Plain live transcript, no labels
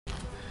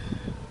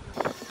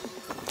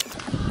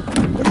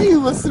are you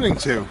listening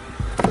to? Young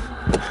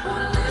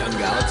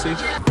Galaxy.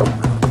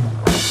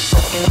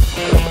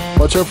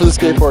 Watch out for the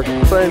skateboard.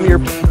 It's right in your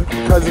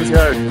cousin's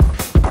yard.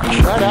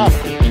 Shut up.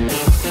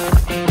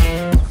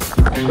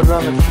 Put it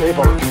on the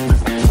table.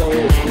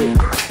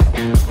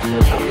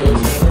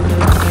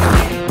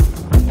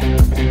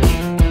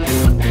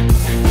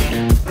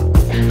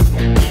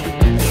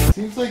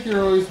 Seems like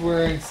you're always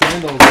wearing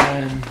sandals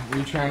when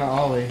you're trying to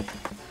ollie.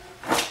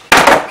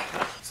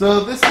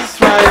 So this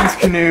is Ryan's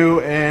canoe,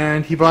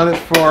 and he bought it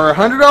for $100?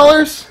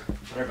 $100.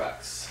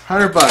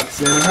 $100,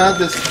 and it had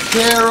this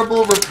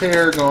terrible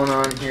repair going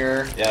on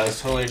here. Yeah, it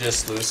was totally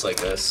just loose like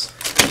this.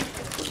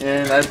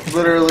 And I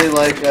literally,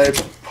 I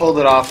pulled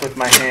it off with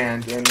my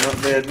hand, and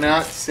they had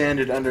not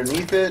sanded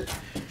underneath it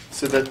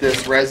so that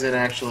this resin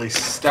actually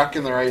stuck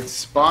in the right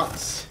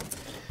spots.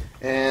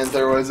 And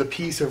there was a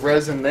piece of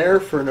resin there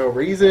for no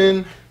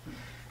reason.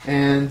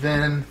 And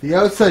then the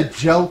outside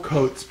gel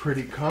coat's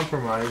pretty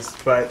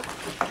compromised, but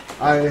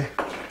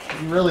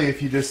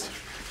if you just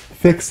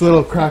fix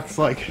little cracks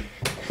like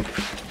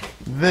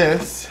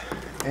this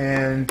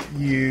and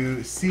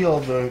you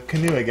seal the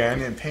canoe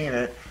again and paint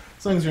it,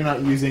 as long as you're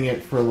not using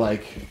it for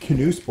like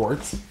canoe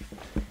sports.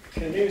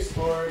 Canoe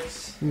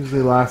sports.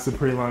 Usually lasts a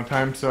pretty long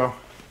time, so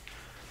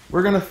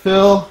we're gonna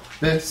fill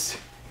this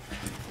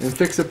and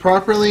fix it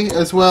properly,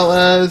 as well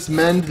as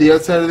mend the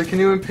outside of the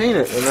canoe and paint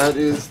it, and that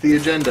is the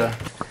agenda.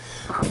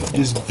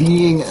 Just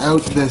V'ing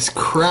out this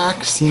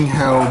crack, seeing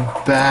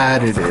how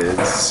bad it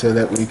is, so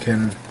that we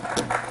can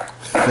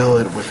fill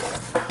it with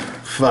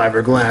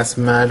fiberglass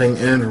matting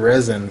and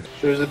resin.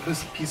 There's a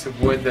piece of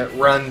wood that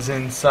runs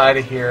inside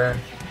of here,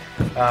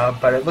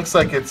 but it looks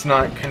like it's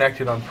not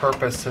connected on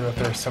purpose, so that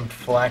there's some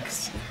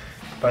flex.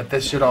 But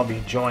this should all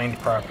be joined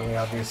properly,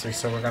 obviously,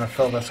 so we're going to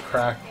fill this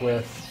crack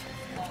with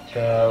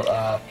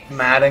the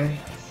matting,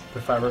 the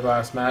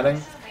fiberglass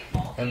matting.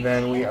 And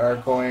then we are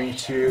going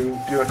to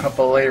do a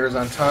couple layers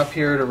on top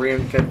here to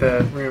get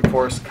the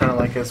reinforced, kind of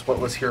like as what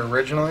was here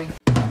originally.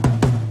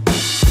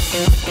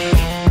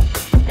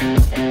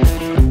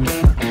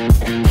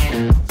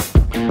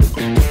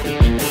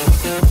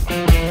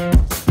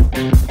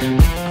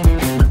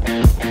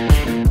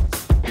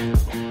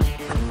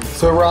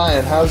 So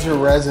Ryan, how's your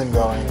resin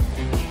going?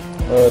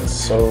 Oh, it's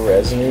so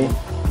resiny.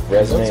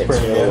 Resonates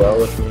really well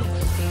with me.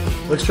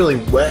 Looks really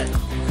wet.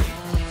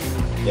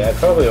 Yeah, I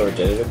probably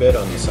overdid it a bit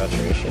on the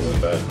saturation,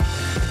 but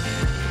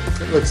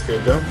it looks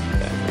good though.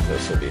 Yeah,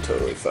 this will be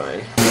totally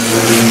fine.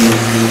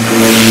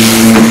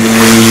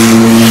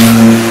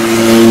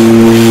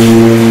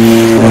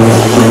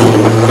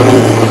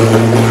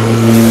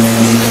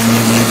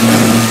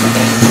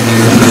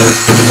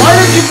 Why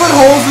did you put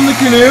holes in the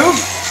canoe?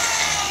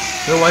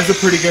 There was a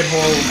pretty good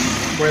hole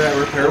where that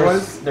repair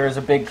was? There was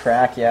a big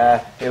crack,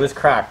 yeah. It was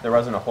cracked, there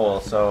wasn't a hole,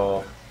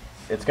 so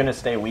it's going to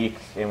stay weak,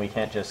 and we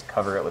can't just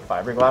cover it with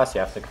fiberglass. You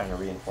have to kind of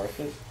reinforce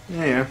it.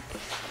 Yeah.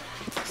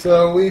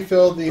 So we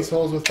filled these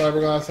holes with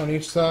fiberglass on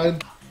each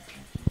side.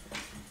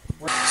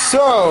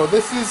 So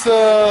this is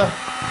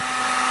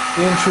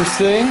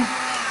interesting.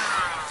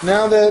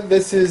 Now that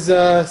this is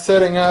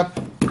setting up,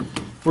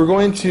 we're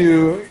going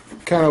to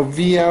kind of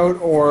V out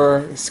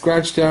or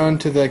scratch down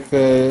to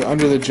the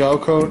under the gel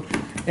coat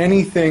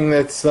anything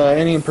that's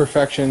any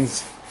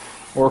imperfections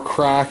or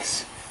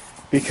cracks,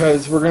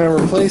 because we're going to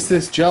replace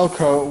this gel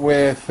coat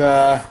with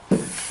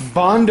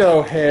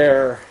Bondo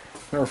hair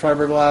or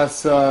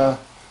fiberglass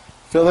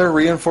filler,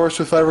 reinforced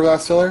with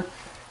fiberglass filler.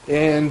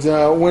 And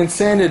when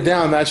sanded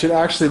down, that should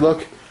actually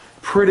look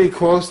pretty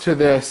close to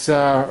this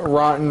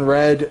rotten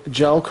red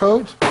gel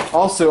coat.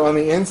 Also on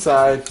the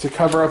inside, to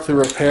cover up the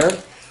repair,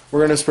 we're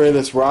going to spray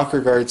this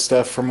rocker guard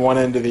stuff from one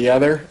end to the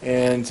other,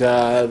 and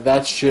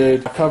that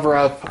should cover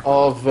up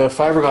all of the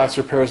fiberglass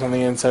repairs on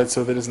the inside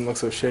so that it doesn't look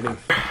so shitty.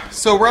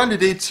 So we're on to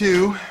day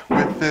 2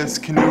 with this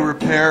canoe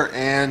repair,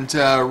 and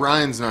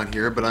Ryan's not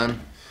here, but I'm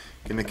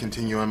going to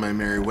continue on my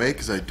merry way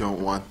because I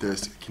don't want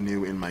this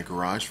canoe in my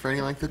garage for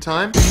any length of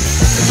time.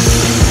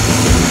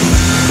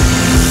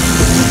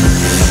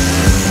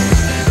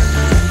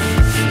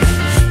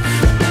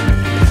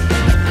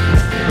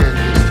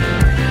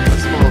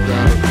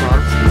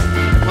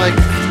 Like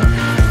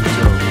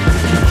so.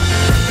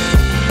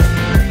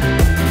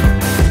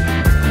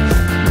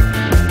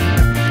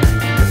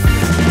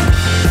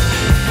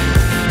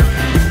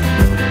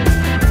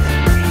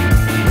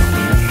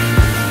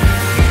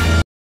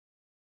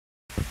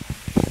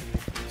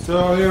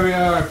 So here we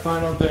are,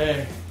 final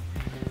day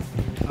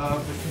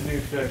of the canoe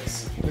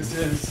fix. This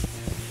is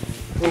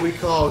what we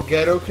call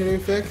ghetto canoe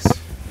fix.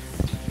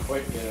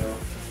 Quite ghetto.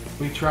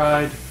 We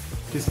tried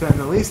to spend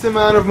the least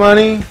amount of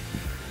money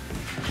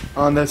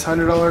on this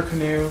 $100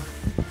 canoe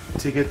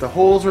to get the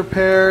holes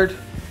repaired,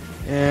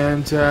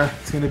 and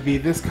it's going to be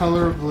this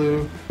color of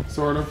blue,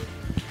 sort of,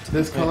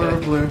 this color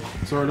of blue,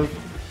 sort of,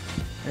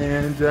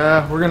 and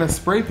we're going to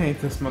spray paint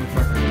this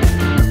motherfucker.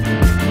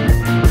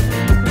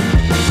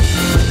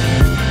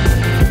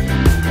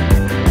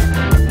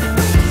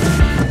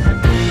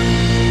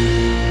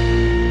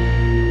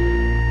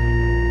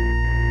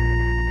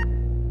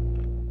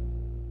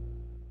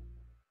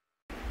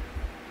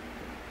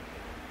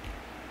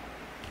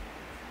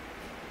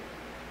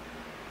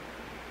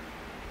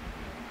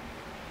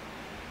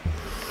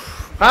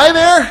 Hi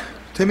there,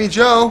 Timmy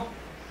Joe.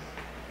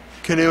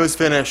 Canoe is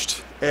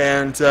finished,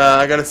 and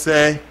I gotta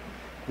say,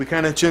 we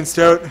kind of chinsed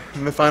out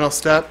in the final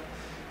step.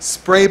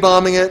 Spray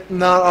bombing it,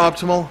 not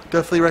optimal.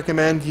 Definitely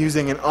recommend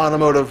using an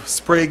automotive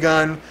spray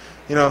gun,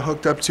 you know,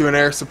 hooked up to an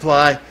air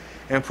supply,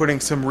 and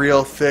putting some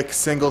real thick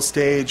single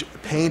stage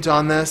paint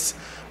on this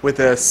with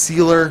a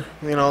sealer,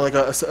 you know, like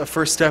a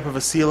first step of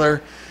a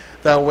sealer.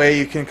 That way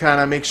you can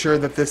kind of make sure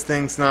that this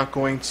thing's not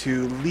going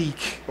to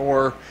leak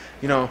or,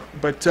 you know,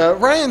 but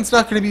Ryan's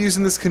not going to be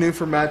using this canoe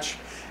for much,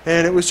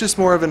 and it was just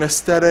more of an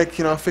aesthetic,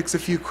 you know, fix a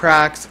few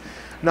cracks,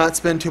 not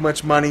spend too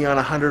much money on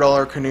a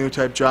 $100 canoe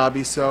type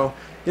jobby. So,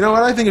 you know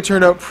what, I think it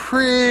turned out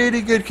pretty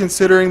good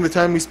considering the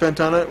time we spent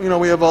on it. You know,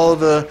 we have all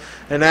of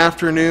an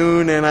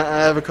afternoon, and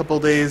I have a couple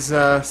days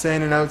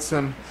sanding out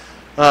some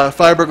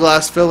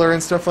fiberglass filler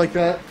and stuff like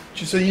that.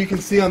 Just so you can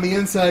see on the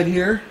inside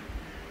here,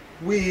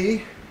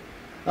 we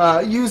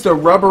used a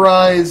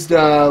rubberized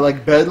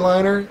like bed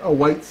liner, a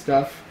white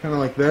stuff, kind of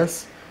like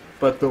this,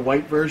 but the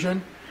white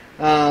version.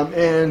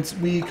 And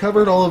we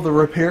covered all of the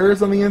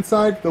repairs on the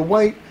inside. The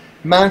white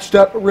matched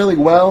up really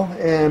well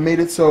and made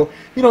it so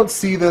you don't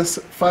see this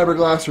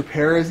fiberglass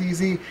repair as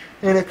easy.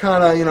 And it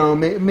kind of, you know,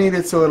 made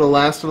it so it'll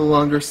last a little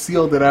longer,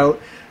 sealed it out,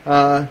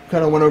 kind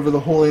of went over the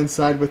whole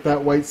inside with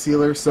that white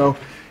sealer. So,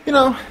 you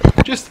know,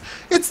 just,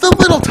 it's the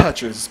little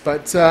touches.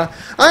 But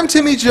I'm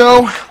Timmy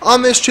Joe.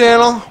 On this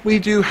channel, we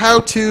do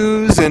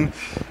how-tos and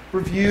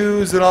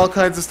reviews and all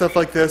kinds of stuff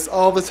like this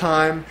all the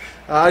time.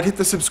 I'd hit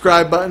the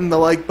subscribe button, the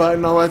like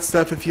button, all that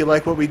stuff if you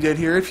like what we did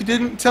here. If you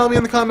didn't, tell me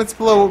in the comments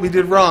below what we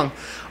did wrong.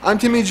 I'm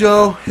Timmy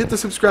Joe. Hit the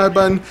subscribe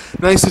button.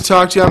 Nice to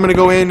talk to you. I'm going to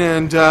go in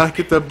and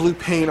get the blue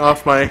paint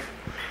off my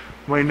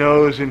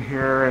nose in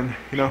here and,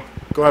 you know,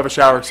 go have a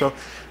shower. So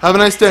have a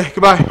nice day.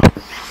 Goodbye.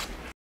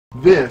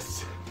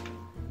 This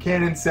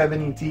Canon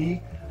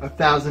 70D,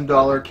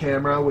 $1,000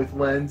 camera with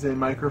lens and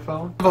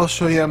microphone. I'll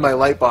show you my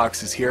light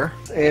boxes here.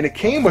 And it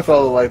came with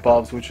all the light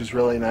bulbs, which is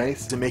really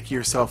nice to make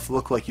yourself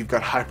look like you've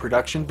got high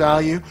production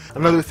value.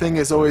 Another thing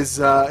is always,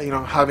 you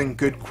know, having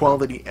good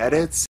quality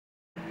edits.